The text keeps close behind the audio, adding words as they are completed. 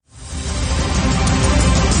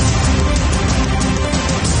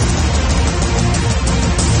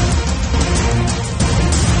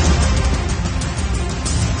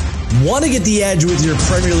Want to get the edge with your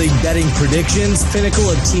Premier League betting predictions?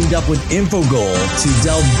 Pinnacle have teamed up with Infogol to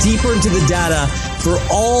delve deeper into the data for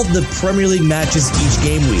all the Premier League matches each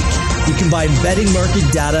game week. You combine betting market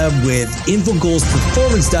data with Infogol's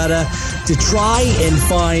performance data to try and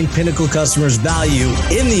find Pinnacle customers' value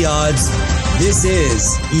in the odds. This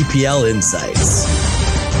is EPL Insights.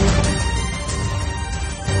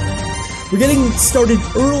 We're getting started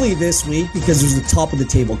early this week because there's the top of the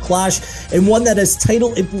table clash and one that has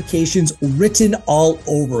title implications written all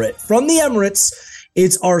over it. From the Emirates,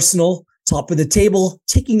 it's Arsenal, top of the table,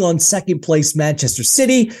 taking on second place Manchester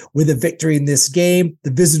City. With a victory in this game,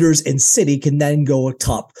 the visitors in City can then go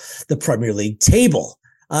atop the Premier League table.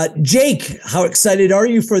 Jake, how excited are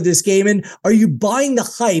you for this game? And are you buying the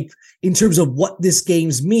hype in terms of what this game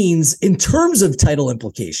means in terms of title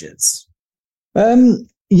implications?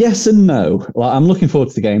 Yes and no. Well, I'm looking forward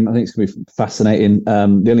to the game. I think it's going to be fascinating.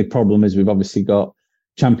 The only problem is we've obviously got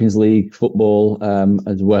Champions League football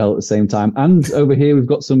as well at the same time. And over here, we've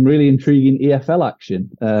got some really intriguing EFL action.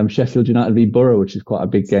 Sheffield United v Borough, which is quite a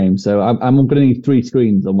big game. So I'm going to need 3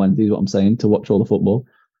 screens on Wednesday, is what I'm saying, to watch all the football.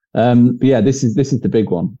 But yeah, this is the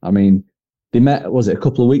big one. I mean, they met, was it a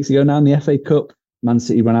couple of weeks ago now in the FA Cup? Man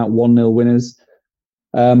City ran out 1-0 winners.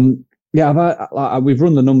 Yeah, we've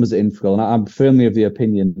run the numbers at Infogol, and I'm firmly of the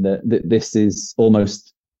opinion that this is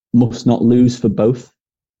almost must not lose for both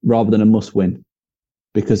rather than a must win.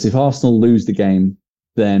 Because if Arsenal lose the game,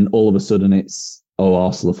 then all of a sudden it's,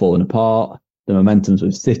 Arsenal are falling apart. The momentum's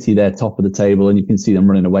with City, they're top of the table, and you can see them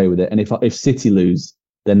running away with it. And if City lose,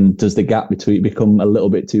 then does the gap between become a little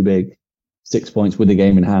bit too big? 6 points with the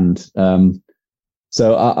game in hand.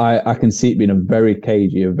 So I can see it being a very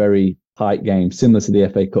cagey, a very tight game, similar to the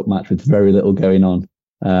FA Cup match with very little going on.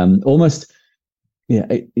 It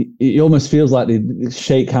almost feels like they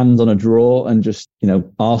shake hands on a draw and just,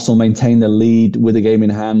 Arsenal maintain their lead with a game in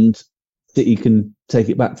hand. City can take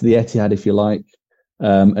it back to the Etihad if you like,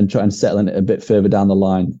 and try and settle in it a bit further down the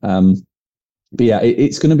line. But yeah,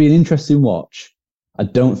 it's going to be an interesting watch. I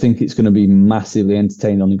don't think it's going to be massively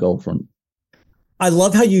entertaining on the goal front. I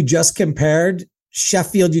love how you just compared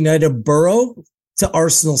Sheffield United Borough to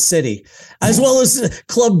Arsenal City, as well as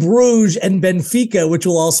Club Brugge and Benfica, which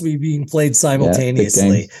will also be being played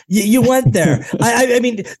simultaneously. Yeah, you went there. I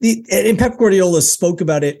mean, and Pep Guardiola spoke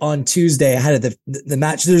about it on Tuesday ahead of the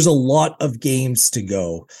match. There's a lot of games to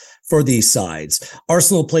go for these sides.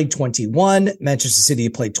 Arsenal played 21. Manchester City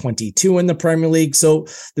played 22 in the Premier League. So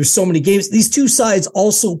there's so many games. These two sides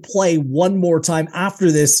also play one more time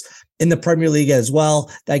after this in the Premier League as well.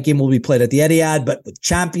 That game will be played at the Etihad, but with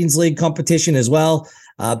Champions League competition as well.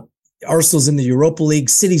 Arsenal's in the Europa League.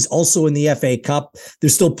 City's also in the FA Cup.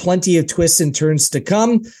 There's still plenty of twists and turns to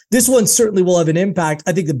come. This one certainly will have an impact.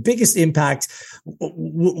 I think the biggest impact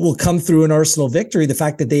will come through an Arsenal victory. The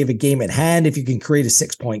fact that they have a game at hand, if you can create a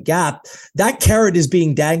 6-point gap, that carrot is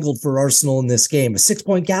being dangled for Arsenal in this game. A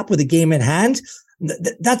 6-point gap with a game at hand,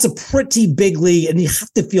 that's a pretty big lead, and you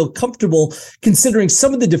have to feel comfortable considering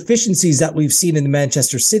some of the deficiencies that we've seen in the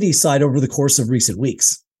Manchester City side over the course of recent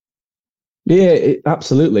weeks. Yeah,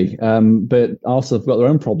 absolutely. But Arsenal have got their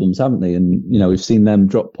own problems, haven't they? And, we've seen them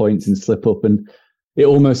drop points and slip up, and it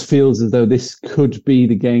almost feels as though this could be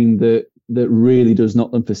the game that really does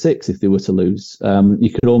knock them for 6 if they were to lose.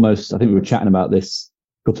 You could almost, I think we were chatting about this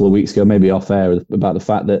a couple of weeks ago, maybe off air, about the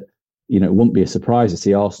fact that it wouldn't be a surprise to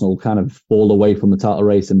see Arsenal kind of fall away from the title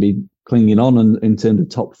race and be clinging on in terms of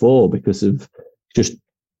top 4 because of just,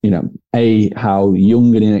 how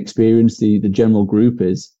young and inexperienced the general group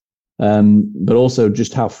is, but also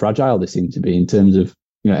just how fragile they seem to be in terms of,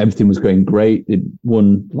 everything was going great. They'd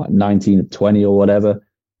won like 19 of 20 or whatever.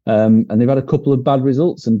 And they've had a couple of bad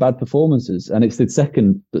results and bad performances. And it's the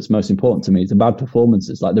second that's most important to me, is the bad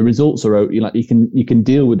performances. Like the results are, you can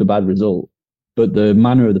deal with the bad result. But the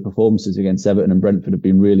manner of the performances against Everton and Brentford have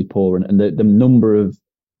been really poor. And the number of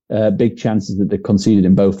big chances that they've conceded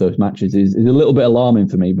in both those matches is a little bit alarming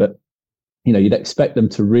for me. But, you'd expect them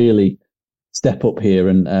to really step up here.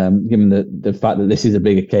 And given the fact that this is a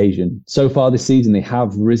big occasion. So far this season, they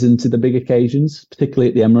have risen to the big occasions, particularly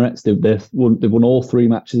at the Emirates. They've won all 3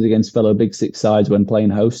 matches against fellow Big Six sides when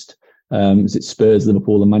playing host. It's Spurs,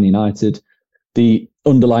 Liverpool and Man United. The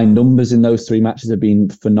underlying numbers in those 3 matches have been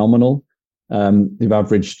phenomenal. They've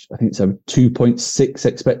averaged, I think it's 2.6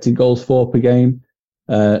 expected goals for per game,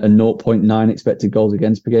 and 0.9 expected goals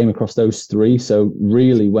against per game across those 3. So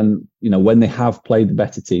really, when they have played the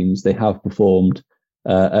better teams, they have performed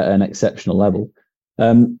at an exceptional level.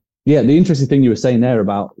 The interesting thing you were saying there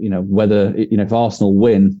about whether if Arsenal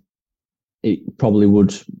win, it probably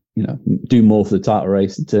would do more for the title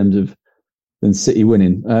race in terms of City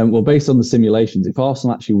winning. Well, based on the simulations, if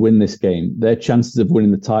Arsenal actually win this game, their chances of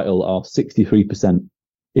winning the title are 63%.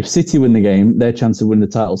 If City win the game, their chance of winning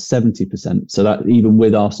the title is 70%. So that even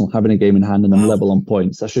with Arsenal having a game in hand and them level on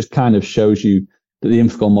points, that just kind of shows you that the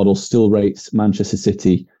Infogol model still rates Manchester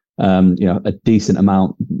City, a decent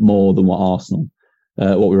amount more than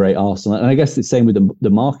what we rate Arsenal. And I guess it's the same with the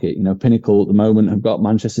market. Pinnacle at the moment have got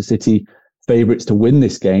Manchester City favourites to win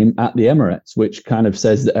this game at the Emirates, which kind of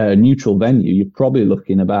says that at a neutral venue, you're probably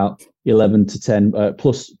looking about 11 to 10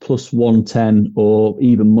 plus 110 or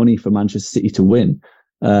even money for Manchester City to win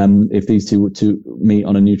if these two were to meet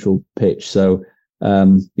on a neutral pitch. So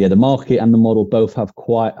the market and the model both have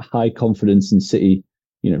quite high confidence in City,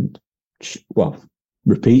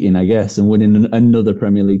 repeating, I guess, and winning another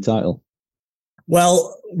Premier League title.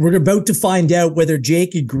 Well, we're about to find out whether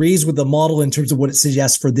Jake agrees with the model in terms of what it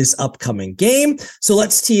suggests for this upcoming game. So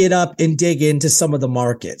let's tee it up and dig into some of the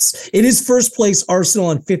markets. It is first place Arsenal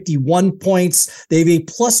on 51 points. They have a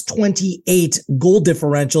plus 28 goal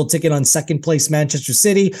differential, taking on second place Manchester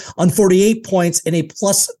City on 48 points and a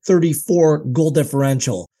plus 34 goal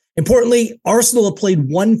differential. Importantly, Arsenal have played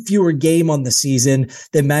one fewer game on the season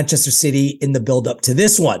than Manchester City in the build-up to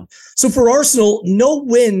this one. So for Arsenal, no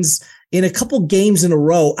wins in a couple games in a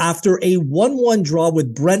row after a 1-1 draw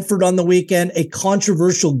with Brentford on the weekend, a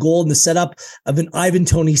controversial goal in the setup of an Ivan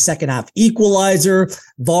Toney second half equalizer,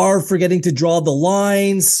 VAR forgetting to draw the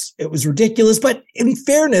lines. It was ridiculous. But in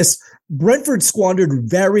fairness, Brentford squandered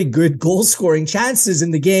very good goal scoring chances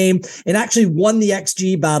in the game and actually won the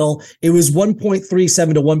XG battle. It was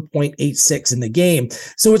 1.37 to 1.86 in the game.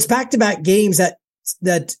 So it's back-to-back games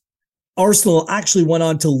that Arsenal actually went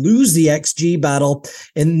on to lose the XG battle.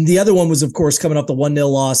 And the other one was, of course, coming up the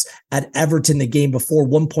 1-0 loss at Everton the game before,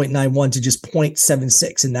 1.91 to just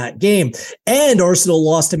 0.76 in that game. And Arsenal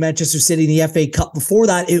lost to Manchester City in the FA Cup before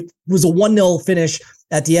that. It was a 1-0 finish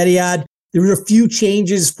at the Etihad. There were a few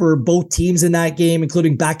changes for both teams in that game,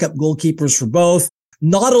 including backup goalkeepers for both.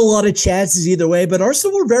 Not a lot of chances either way, but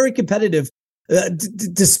Arsenal were very competitive.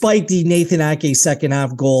 Despite the Nathan Ake second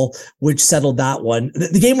half goal, which settled that one.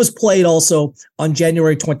 The game was played also on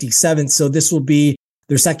January 27th, so this will be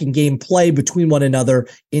their second game play between one another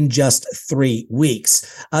in just 3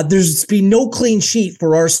 weeks. There's been no clean sheet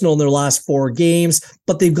for Arsenal in their last 4 games,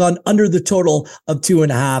 but they've gone under the total of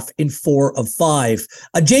 2.5 in 4 of 5.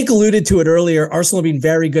 Jake alluded to it earlier. Arsenal have been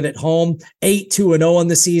very good at home, 8-2-0 on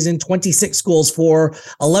the season, 26 goals for,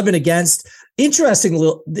 11 against.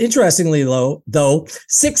 Interestingly, though,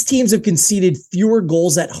 6 teams have conceded fewer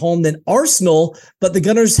goals at home than Arsenal, but the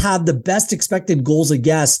Gunners have the best expected goals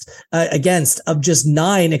against of just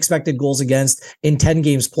 9 expected goals against in 10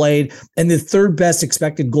 games played, and the third best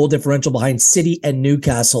expected goal differential behind City and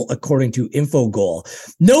Newcastle, according to Infogol.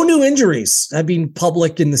 No new injuries have been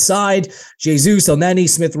public in the side. Jesus, Elneny,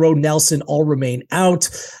 Smith Rowe, Nelson all remain out,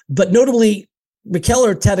 but notably, Mikel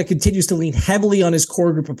Arteta continues to lean heavily on his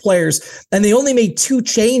core group of players, and they only made 2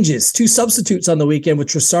 substitutes on the weekend, with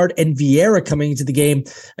Trossard and Vieira coming into the game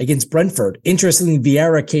against Brentford. Interestingly,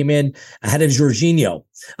 Vieira came in ahead of Jorginho.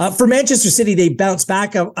 For Manchester City, they bounced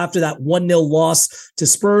back after that 1-0 loss to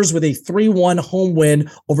Spurs with a 3-1 home win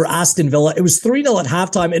over Aston Villa. It was 3-0 at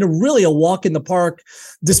halftime and really a walk in the park.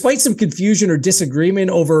 Despite some confusion or disagreement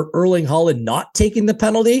over Erling Haaland not taking the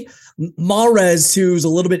penalty, Mahrez, who's a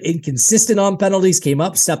little bit inconsistent on penalties, came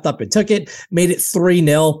up, stepped up and took it, made it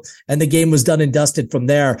 3-0, and the game was done and dusted from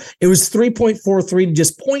there. It was 3.43 to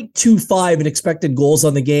just 0.25 in expected goals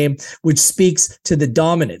on the game, which speaks to the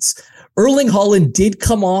dominance. Erling Haaland did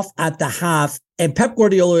come off at the half, and Pep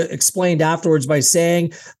Guardiola explained afterwards by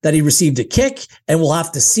saying that he received a kick and we'll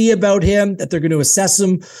have to see about him, that they're going to assess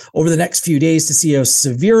him over the next few days to see how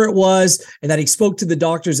severe it was, and that he spoke to the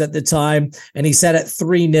doctors at the time, and he said at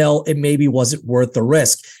 3-0, it maybe wasn't worth the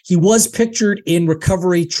risk. He was pictured in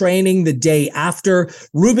recovery training the day after.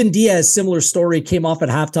 Ruben Diaz, similar story, came off at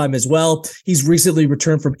halftime as well. He's recently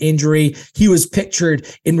returned from injury. He was pictured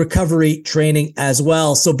in recovery training as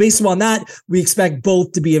well. So based on that, we expect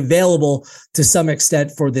both to be available to some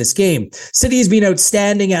extent for this game. City has been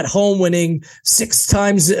outstanding at home, winning 6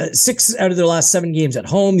 out of their last 7 games at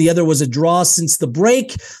home. The other was a draw since the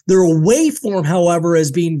break. Their away form, however, has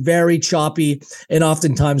been very choppy and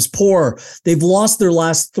oftentimes poor. They've lost their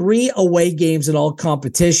last 3 away games in all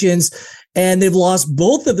competitions. And they've lost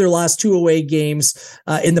both of their last 2 away games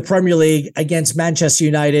in the Premier League against Manchester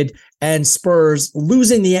United and Spurs,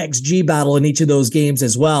 losing the XG battle in each of those games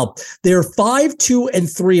as well. They're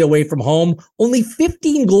 5-2-3 away from home, only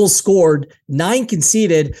 15 goals scored, 9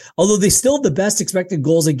 conceded, although they still have the best expected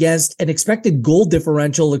goals against and expected goal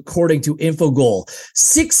differential according to Infogol.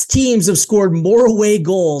 6 teams have scored more away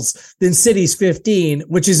goals than City's 15,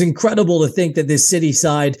 which is incredible to think that this City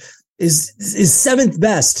side is 7th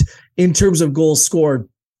best in terms of goals scored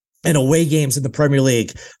in away games in the Premier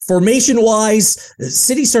League. Formation-wise,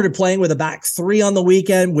 City started playing with a back 3 on the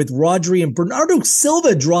weekend, with Rodri and Bernardo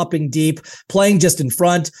Silva dropping deep, playing just in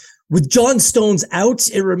front. With John Stones out,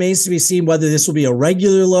 it remains to be seen whether this will be a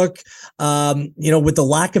regular look. With the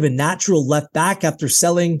lack of a natural left back after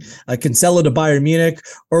selling Cancelo to Bayern Munich,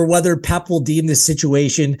 or whether Pep will deem this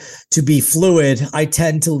situation to be fluid. I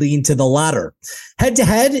tend to lean to the latter.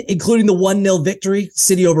 Head-to-head, including the 1-0 victory,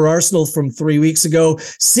 City over Arsenal from 3 weeks ago,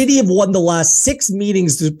 City have won the last 6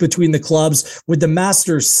 meetings between the clubs, with the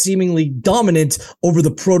Masters seemingly dominant over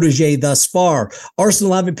the protege thus far.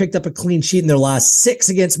 Arsenal haven't picked up a clean sheet in their last 6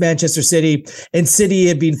 against Manchester City, and City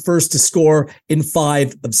have been first to score in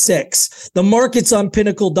 5 of 6. The markets on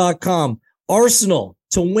pinnacle.com. Arsenal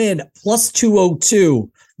to win plus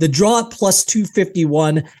 202. The draw at plus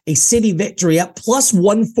 251, a City victory at plus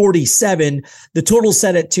 147. The total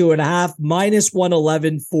set at 2.5, minus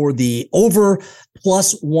 111 for the over,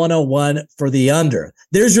 plus 101 for the under.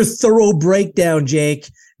 There's your thorough breakdown,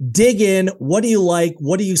 Jake. Dig in. What do you like?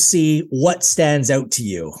 What do you see? What stands out to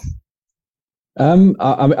you?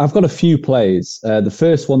 I've got a few plays. The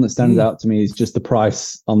first one that stands out to me is just the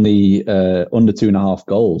price on the under 2.5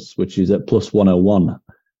 goals, which is at plus 101.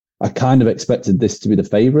 I kind of expected this to be the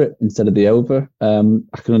favourite instead of the over.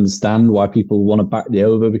 I can understand why people want to back the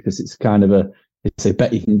over, because it's kind of it's a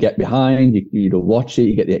bet you can get behind. You don't watch it,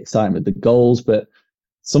 you get the excitement of the goals, but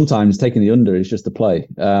sometimes taking the under is just a play.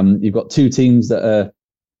 You've got 2 teams that are,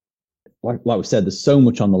 like we said, there's so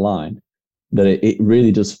much on the line that it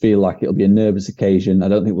really does feel like it'll be a nervous occasion. I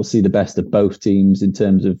don't think we'll see the best of both teams in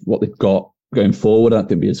terms of what they've got going forward. I don't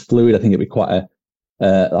think it'll be as fluid. I think it'll be quite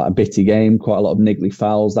a bitty game, quite a lot of niggly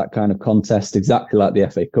fouls, that kind of contest, exactly like the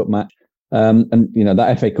FA Cup match.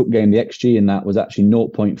 That FA Cup game, the XG in that was actually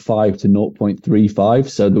 0.5 to 0.35.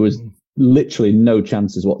 So there was literally no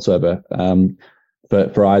chances whatsoever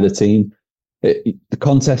for either team. The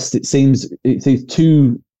contest, it seems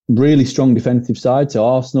 2 really strong defensive sides. So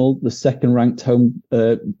Arsenal, the second ranked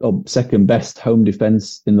second best home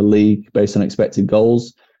defence in the league based on expected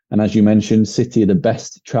goals. And as you mentioned, City are the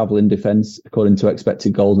best travelling defence according to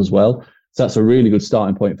expected goals as well. So that's a really good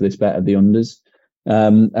starting point for this bet of the unders.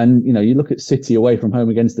 You look at City away from home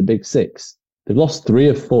against the Big Six. They've lost 3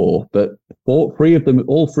 of 4, but all 3 of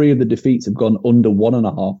the defeats have gone under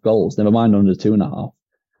 1.5 goals, never mind under 2.5.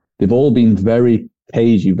 They've all been very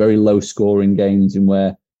cagey, very low scoring games, in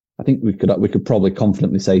where I think we could probably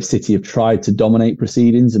confidently say City have tried to dominate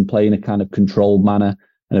proceedings and play in a kind of controlled manner,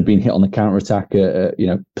 and have been hit on the counter-attack,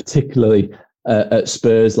 particularly at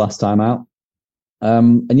Spurs last time out.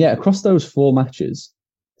 Across those 4 matches,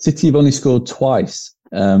 City have only scored twice,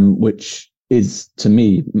 which is, to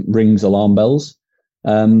me, rings alarm bells.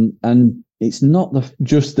 And it's not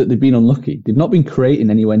just that they've been unlucky. They've not been creating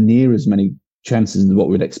anywhere near as many chances as what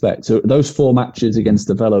we'd expect. So those 4 matches against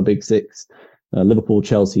the fellow Big Six, Liverpool,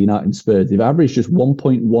 Chelsea, United and Spurs, they've averaged just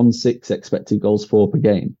 1.16 expected goals for per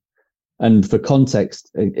game. And for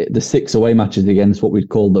context, the 6 away matches against what we'd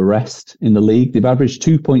call the rest in the league, they've averaged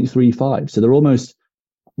 2.35. So they're almost,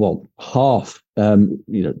 half,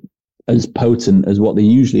 as potent as what they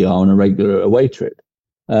usually are on a regular away trip.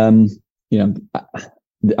 I'm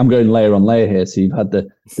going layer on layer here. So you've had the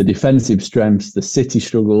defensive strengths, the City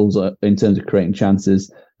struggles in terms of creating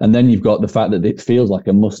chances. And then you've got the fact that it feels like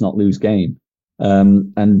a must not lose game.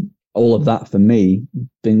 And all of that, for me,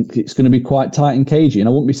 think it's going to be quite tight and cagey. And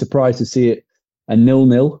I wouldn't be surprised to see it a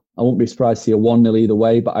 0-0. I wouldn't be surprised to see a 1-0 either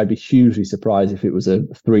way, but I'd be hugely surprised if it was a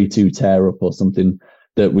 3-2 tear-up or something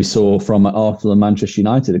that we saw from Arsenal and Manchester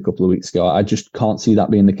United a couple of weeks ago. I just can't see that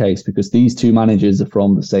being the case, because these 2 managers are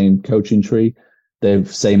from the same coaching tree. They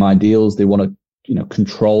have same ideals. They want to,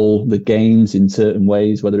 control the games in certain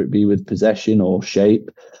ways, whether it be with possession or shape.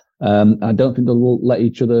 I don't think they'll let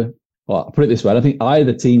each other. Well, I'll put it this way. I don't think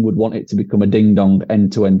either team would want it to become a ding-dong,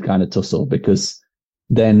 end-to-end kind of tussle, because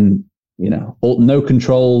then, no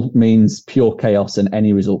control means pure chaos and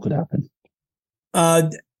any result could happen.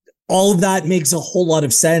 All of that makes a whole lot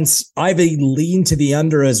of sense. I've a lean to the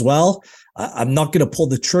under as well. I'm not going to pull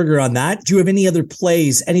the trigger on that. Do you have any other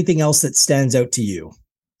plays, anything else that stands out to you?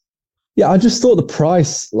 Yeah, I just thought the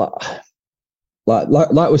price, like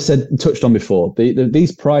was said, touched on before,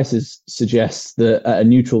 these prices suggest that at a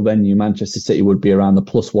neutral venue, Manchester City would be around the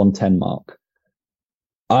plus 110 mark.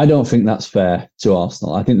 I don't think that's fair to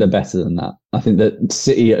Arsenal. I think they're better than that. I think that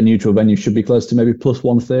City at a neutral venue should be close to maybe plus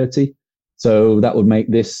 130. So that would make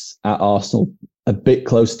this at Arsenal a bit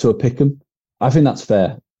closer to a pick'em. I think that's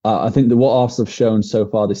fair. I think that what Arsenal have shown so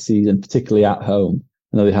far this season, particularly at home,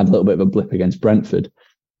 I know they had a little bit of a blip against Brentford,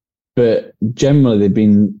 but generally they've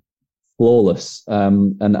been flawless.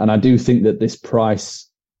 And I do think that this price,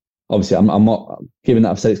 obviously, I'm not, given that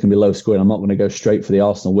I've said it's going to be low scoring, I'm not going to go straight for the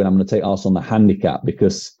Arsenal win. I'm going to take Arsenal on the handicap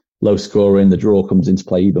because low scoring, the draw comes into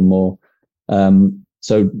play even more.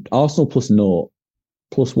 So Arsenal plus 0,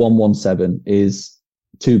 plus 117 is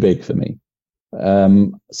too big for me.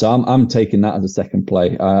 So I'm taking that as a second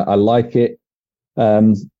play. I like it.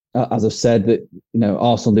 As I've said, that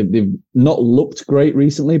Arsenal they've not looked great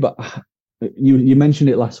recently, but you mentioned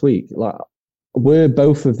it last week. Like, were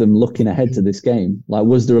both of them looking ahead to this game? Like,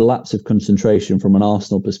 was there a lapse of concentration from an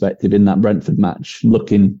Arsenal perspective in that Brentford match,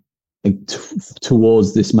 looking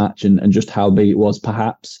towards this match and just how big it was,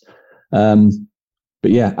 perhaps?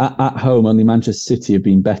 But yeah, at home, only Manchester City have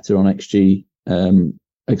been better on XG,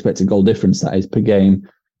 expected goal difference, that is, per game,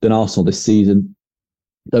 than Arsenal this season.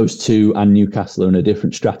 Those two and Newcastle are in a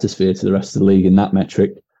different stratosphere to the rest of the league in that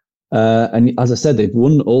metric. And as I said, they've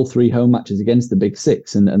won all 3 home matches against the Big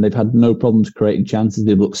Six, and they've had no problems creating chances.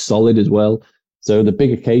 They've looked solid as well. So the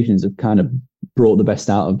big occasions have kind of brought the best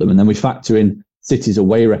out of them. And then we factor in City's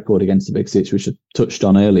away record against the Big Six, which I touched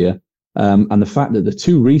on earlier. And the fact that the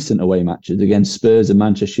 2 recent away matches against Spurs and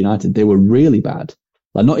Manchester United, they were really bad.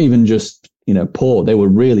 Like, not even just, poor, they were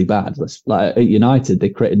really bad. Like, at United, they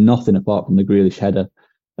created nothing apart from the Grealish header.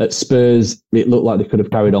 At Spurs, it looked like they could have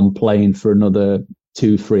carried on playing for another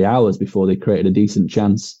 2-3 hours before they created a decent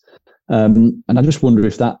chance. And I just wonder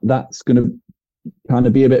if that's going to kind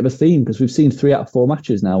of be a bit of a theme, because we've seen 3 out of 4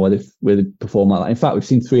 matches now where they perform like that. In fact, we've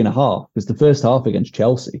seen 3.5, because the first half against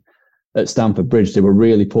Chelsea at Stamford Bridge, they were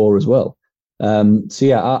really poor as well. So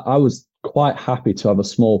yeah, I was quite happy to have a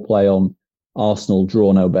small play on Arsenal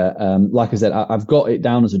draw no bet. Like I said, I've got it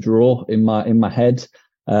down as a draw in my head,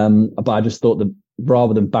 but I just thought that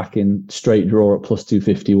rather than backing straight draw at plus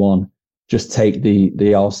 251, just take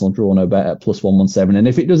the Arsenal draw no bet at plus 117. And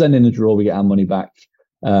if it does end in a draw, we get our money back.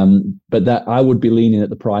 But that I would be leaning at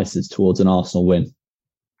the prices towards an Arsenal win.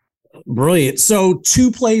 Brilliant. So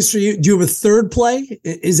 2 plays for you. Do you have a third play?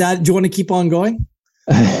 Do you want to keep on going?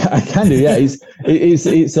 I can do, yeah.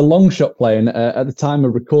 It's a long shot play, and at the time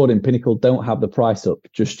of recording, Pinnacle don't have the price up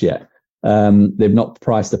just yet. They've not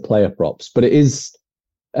priced the player props, but it is.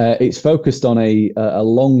 It's focused on a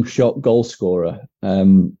long shot goal scorer,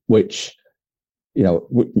 which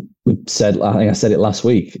we said. I think I said it last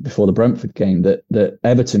week before the Brentford game that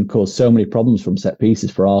Everton caused so many problems from set pieces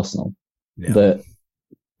for Arsenal that.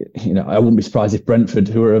 I wouldn't be surprised if Brentford,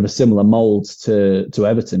 who are of a similar mould to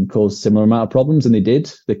Everton, caused a similar amount of problems, and they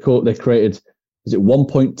did. They created, is it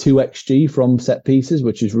 1.2 XG from set pieces,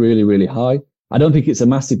 which is really, really high. I don't think it's a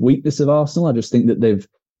massive weakness of Arsenal. I just think that there's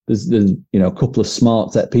a couple of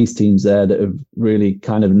smart set piece teams there that have really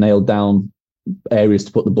kind of nailed down areas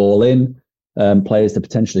to put the ball in, players to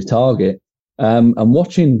potentially target. And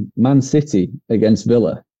watching Man City against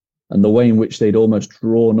Villa, and the way in which they'd almost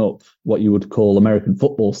drawn up what you would call American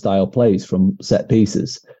football style plays from set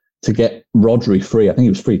pieces to get Rodri free. I think he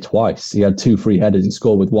was free twice. He had 2 free headers. He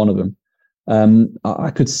scored with one of them. I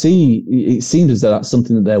could see, it seems as though that's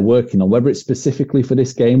something that they're working on, whether it's specifically for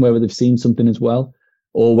this game, whether they've seen something as well,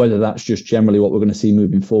 or whether that's just generally what we're going to see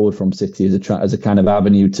moving forward from City as a kind of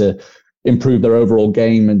avenue to improve their overall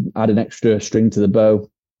game and add an extra string to the bow.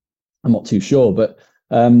 I'm not too sure, but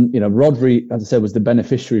Rodri, as I said, was the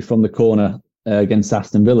beneficiary from the corner against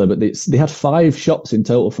Aston Villa, but they had 5 shots in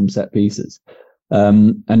total from set pieces.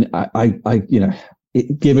 And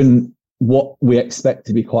given what we expect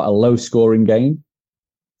to be quite a low scoring game,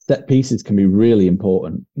 set pieces can be really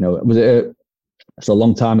important. It's a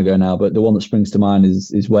long time ago now, but the one that springs to mind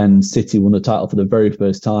is when City won the title for the very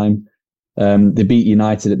first time. They beat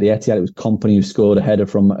United at the Etihad. It was Kompany who scored a header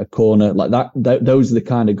from a corner like that. Those are the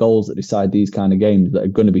kind of goals that decide these kind of games that are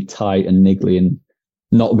going to be tight and niggly and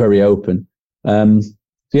not very open. So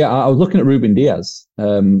yeah, I was looking at Ruben Diaz.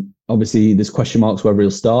 Obviously, there's question marks whether he'll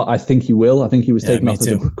start. I think he will. I think he was taken off as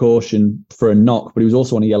a precaution for a knock, but he was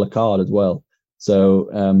also on a yellow card as well. So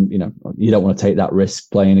you don't want to take that risk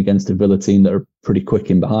playing against a Villa team that are pretty quick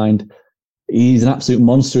in behind. He's an absolute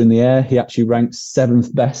monster in the air. He actually ranks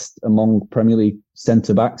 7th best among Premier League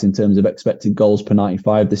centre-backs in terms of expected goals per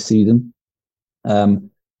 95 this season. And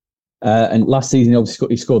last season,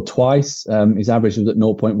 he scored twice. His average was at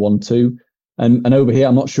 0.12. And over here,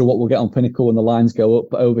 I'm not sure what we'll get on Pinnacle when the lines go up,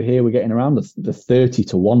 but over here we're getting around the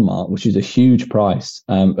 30-1 mark, which is a huge price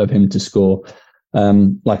of him to score.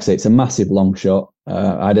 Like I say, it's a massive long shot.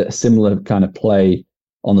 I had a similar kind of play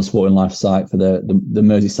on the Sporting Life site for the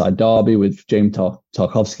Merseyside derby with James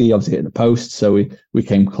Tarkowski, obviously hitting the post, so we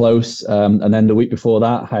came close. And then the week before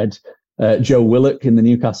that, had Joe Willock in the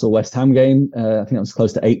Newcastle West Ham game. I think it was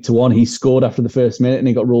close to 8-1. He scored after the first minute and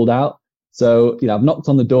he got ruled out. So, I've knocked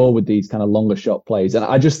on the door with these kind of longer shot plays. And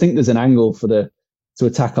I just think there's an angle to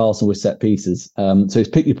attack Arsenal with set pieces. So it's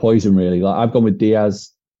pick your poison, really. Like, I've gone with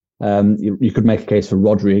Diaz. You could make a case for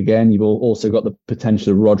Rodri again. You've also got the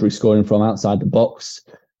potential of Rodri scoring from outside the box.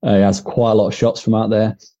 He has quite a lot of shots from out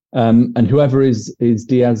there. And whoever is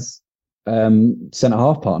Diaz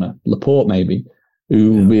centre-half partner, Laporte maybe,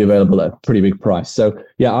 who will be available at a pretty big price. So,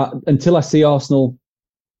 until I see Arsenal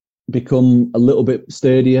become a little bit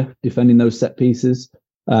sturdier defending those set pieces,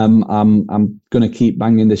 I'm going to keep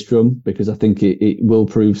banging this drum because I think it will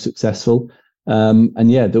prove successful.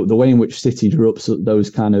 The way in which City drew up those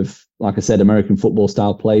kind of, like I said, American football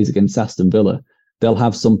style plays against Aston Villa, they'll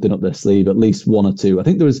have something up their sleeve, at least one or two. I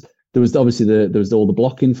think there was obviously there was all the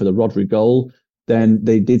blocking for the Rodri goal. Then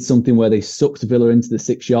they did something where they sucked Villa into the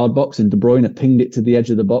 6-yard box and De Bruyne pinged it to the edge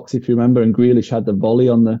of the box, if you remember, and Grealish had the volley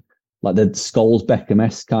on the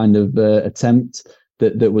Scholes-Beckham-esque kind of attempt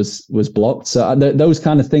that was blocked. So those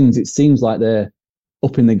kind of things, it seems like they're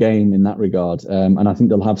up in the game in that regard. And I think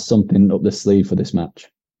they'll have something up the sleeve for this match.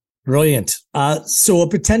 Brilliant. So a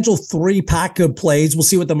potential 3-pack of plays. We'll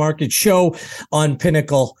see what the markets show on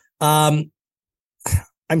Pinnacle. I'm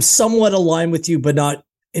somewhat aligned with you, but not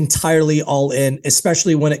entirely all in,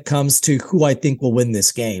 especially when it comes to who I think will win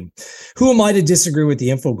this game. Who am I to disagree with the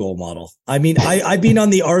info goal model? I mean, I've been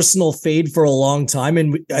on the Arsenal fade for a long time,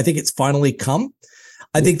 and I think it's finally come.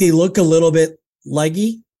 I think they look a little bit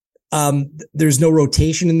leggy. There's no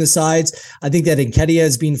rotation in the sides. I think that Nketiah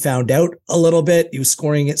has been found out a little bit. He was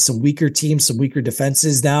scoring at some weaker teams, some weaker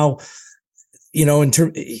defenses. Now,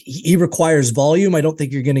 he requires volume. I don't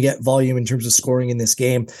think you're going to get volume in terms of scoring in this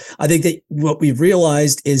game. I think that what we've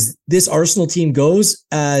realized is this Arsenal team goes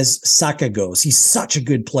as Saka goes. He's such a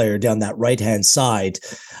good player down that right-hand side.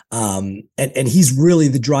 And he's really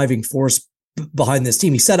the driving force behind this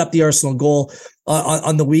team. He set up the Arsenal goal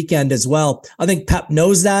on the weekend as well. I think Pep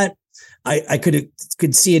knows that. I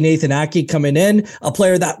could see a Nathan Ake coming in, a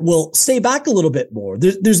player that will stay back a little bit more.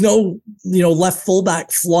 There's no, left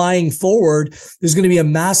fullback flying forward. There's going to be a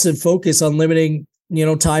massive focus on limiting,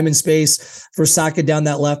 time and space for Saka down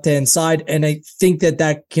that left-hand side. And I think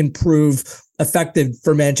that can prove effective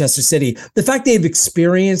for Manchester City. The fact they have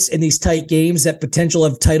experience in these tight games, that potential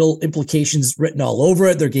of title implications written all over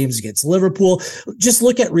it, their games against Liverpool. Just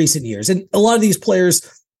look at recent years. And a lot of these players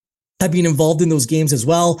have been involved in those games as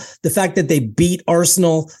well. The fact that they beat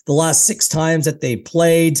Arsenal the last 6 times that they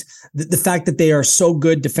played, the fact that they are so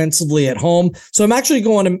good defensively at home. So I'm actually I'm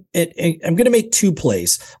going to make 2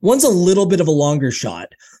 plays. One's a little bit of a longer shot.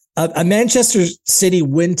 A Manchester City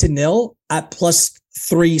win to 0 at plus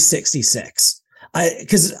 366.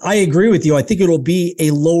 Because I agree with you. I think it'll be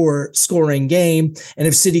a lower scoring game. And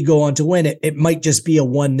if City go on to win it, it might just be a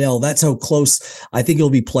 1-0. That's how close I think it'll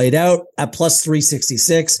be played out at plus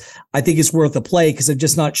 366. I think it's worth a play because I'm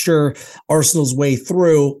just not sure Arsenal's way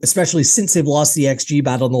through, especially since they've lost the XG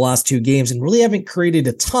battle in the last 2 games and really haven't created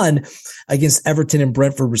a ton against Everton and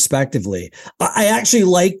Brentford respectively. I actually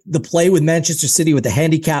like the play with Manchester City with the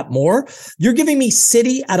handicap more. You're giving me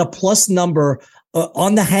City at a plus number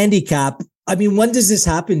on the handicap. I mean, when does this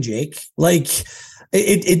happen, Jake? Like,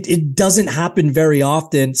 it doesn't happen very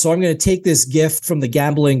often. So I'm going to take this gift from the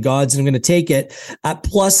gambling gods and I'm going to take it at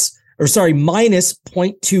minus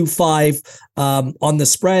 0.25 on the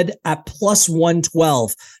spread at plus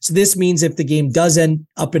 112. So this means if the game does end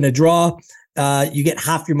up in a draw, you get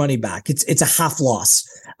half your money back. It's a half loss.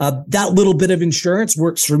 That little bit of insurance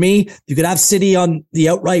works for me. You could have City on the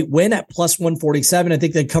outright win at plus 147. I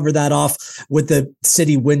think they cover that off with the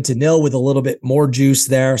City win to 0 with a little bit more juice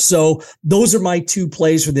there. So those are my 2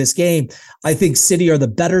 plays for this game. I think City are the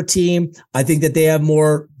better team. I think that they have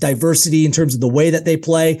more diversity in terms of the way that they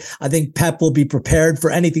play. I think Pep will be prepared for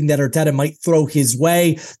anything that Arteta might throw his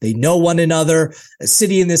way. They know one another.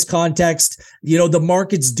 City in this context, the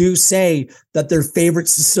markets do say that they're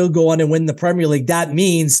favorites to still go on and win the Premier League. That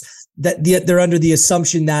means that they're under the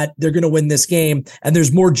assumption that they're going to win this game, and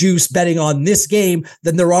there's more juice betting on this game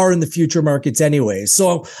than there are in the future markets anyway.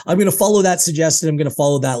 So I'm going to follow that suggestion. I'm going to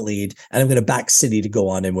follow that lead, and I'm going to back City to go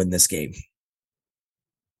on and win this game.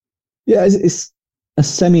 Yeah, it's a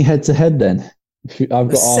semi head-to-head then. I've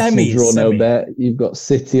got Arsenal draw no bet. You've got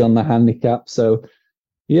City on the handicap. So,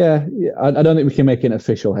 Yeah, I don't think we can make it an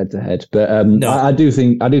official head-to-head, but No. I do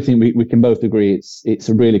think we can both agree it's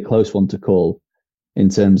a really close one to call in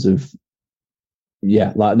terms of,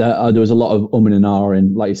 like there was a lot of and ah,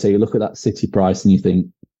 and like you say, you look at that City price and you think,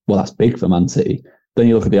 well, that's big for Man City. Then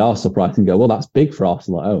you look at the Arsenal price and go, well, that's big for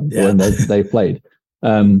Arsenal at home when they played.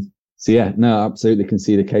 So yeah, no, absolutely can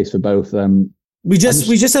see the case for both. We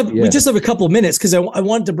just have a couple of minutes because I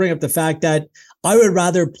wanted to bring up the fact that I would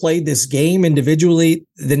rather play this game individually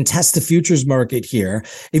than test the futures market here.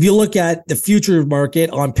 If you look at the future market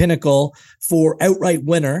on Pinnacle for outright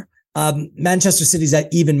winner, Manchester City's at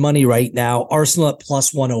even money right now. Arsenal at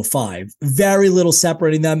plus 105. Very little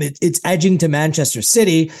separating them. It's edging to Manchester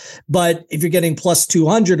City, but if you're getting plus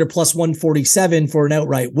 200 or plus 147 for an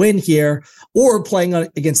outright win here, or playing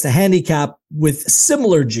against a handicap with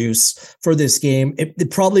similar juice for this game, it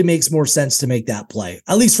probably makes more sense to make that play,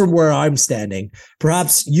 at least from where I'm standing.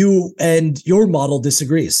 Perhaps you and your model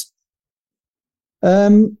disagrees.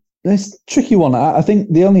 It's a tricky one. I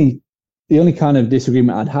think the only kind of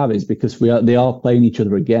disagreement I'd have is because they are playing each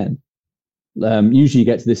other again. Usually you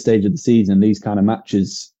get to this stage of the season, these kind of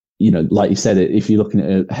matches, like you said, if you're looking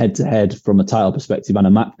at a head-to-head from a title perspective and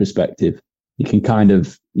a match perspective, you can kind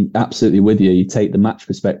of, absolutely with you take the match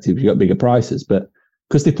perspective, you've got bigger prices. But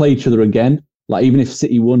because they play each other again, like even if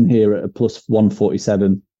City won here at a plus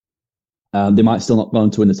 147, they might still not go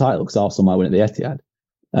on to win the title because Arsenal might win at the Etihad.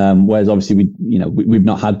 Whereas obviously we've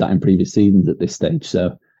not had that in previous seasons at this stage.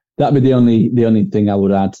 So that'd be the only thing I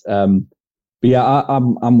would add. But yeah,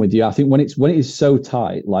 I'm with you. I think when it is so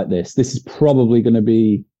tight like this is probably going to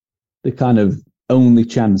be the kind of only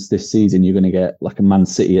chance this season you're going to get like a Man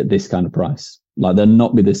City at this kind of price. Like they'll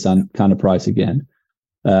not be this kind of price again.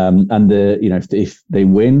 And if they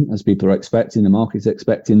win, as people are expecting, the market's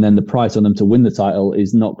expecting, then the price on them to win the title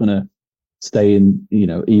is not going to stay in,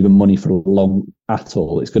 even money for long at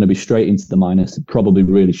all. It's going to be straight into the minus, probably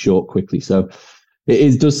really short quickly. So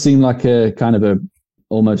it does seem like a kind of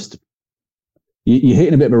almost you're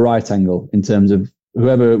hitting a bit of a right angle in terms of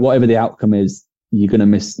whatever the outcome is, you're going to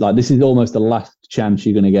miss. Like this is almost the last chance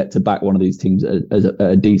you're going to get to back one of these teams at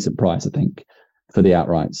a decent price, I think, for the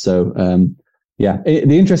outright. So the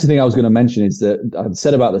interesting thing I was going to mention is that I'd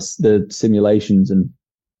said about the simulations and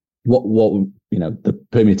what the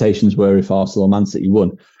permutations were if Arsenal or Man City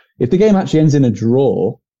won. If the game actually ends in a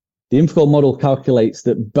draw, the Infogol model calculates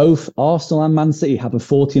that both Arsenal and Man City have a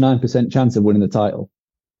 49% chance of winning the title.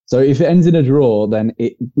 So if it ends in a draw, then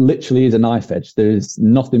it literally is a knife edge. There's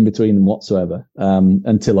nothing between them whatsoever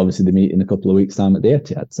until obviously they meet in a couple of weeks' time at the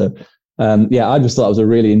Etihad. So I just thought it was a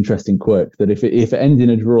really interesting quirk that if it ends in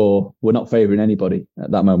a draw, we're not favouring anybody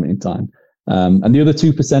at that moment in time. And the other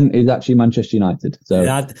 2% is actually Manchester United. So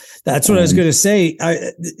that's what I was going to say.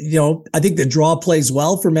 I think the draw plays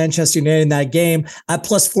well for Manchester United in that game at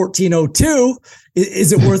plus 1402.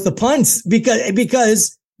 Is it worth the punt?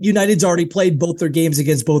 Because United's already played both their games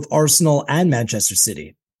against both Arsenal and Manchester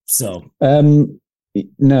City. So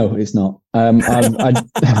no, it's not.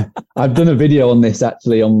 I've done a video on this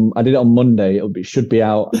actually. I did it on Monday. It should be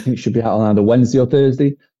out. I think it should be out on either Wednesday or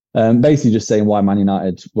Thursday. Basically just saying why Man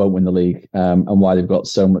United won't win the league and why they've got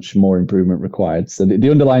so much more improvement required. So the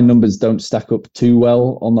underlying numbers don't stack up too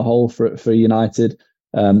well on the whole for United.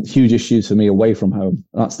 Huge issues for me away from home.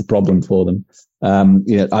 That's the problem for them.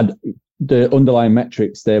 The underlying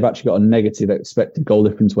metrics, they've actually got a negative expected goal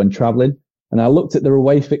difference when travelling. And I looked at their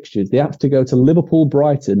away fixtures. They have to go to Liverpool,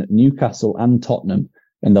 Brighton, Newcastle and Tottenham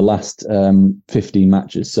in the last 15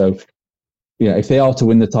 matches. So if they are to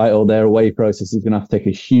win the title, their away process is going to have to take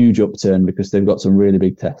a huge upturn because they've got some really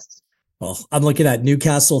big tests. Well, I'm looking at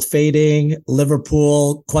Newcastle fading,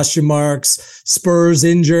 Liverpool, question marks, Spurs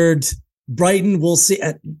injured, Brighton, we'll see.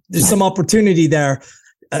 There's some opportunity there.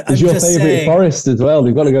 Is your favourite Forest as well?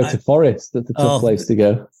 We've got to go to Forest. That's a tough place to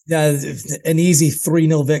go. Yeah, an easy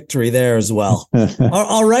 3-0 victory there as well.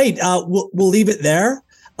 All right, we'll leave it there.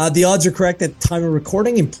 The odds are correct at the time of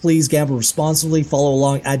recording, and please gamble responsibly. Follow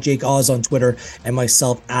along at Jake Oz on Twitter and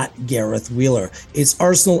myself at Gareth Wheeler. It's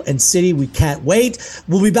Arsenal and City. We can't wait.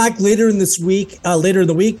 We'll be back later in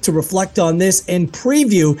the week to reflect on this and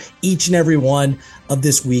preview each and every one of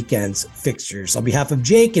this weekend's fixtures. On behalf of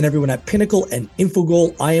Jake and everyone at Pinnacle and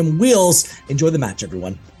Infogol, I am Wheels. Enjoy the match,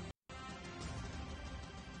 everyone.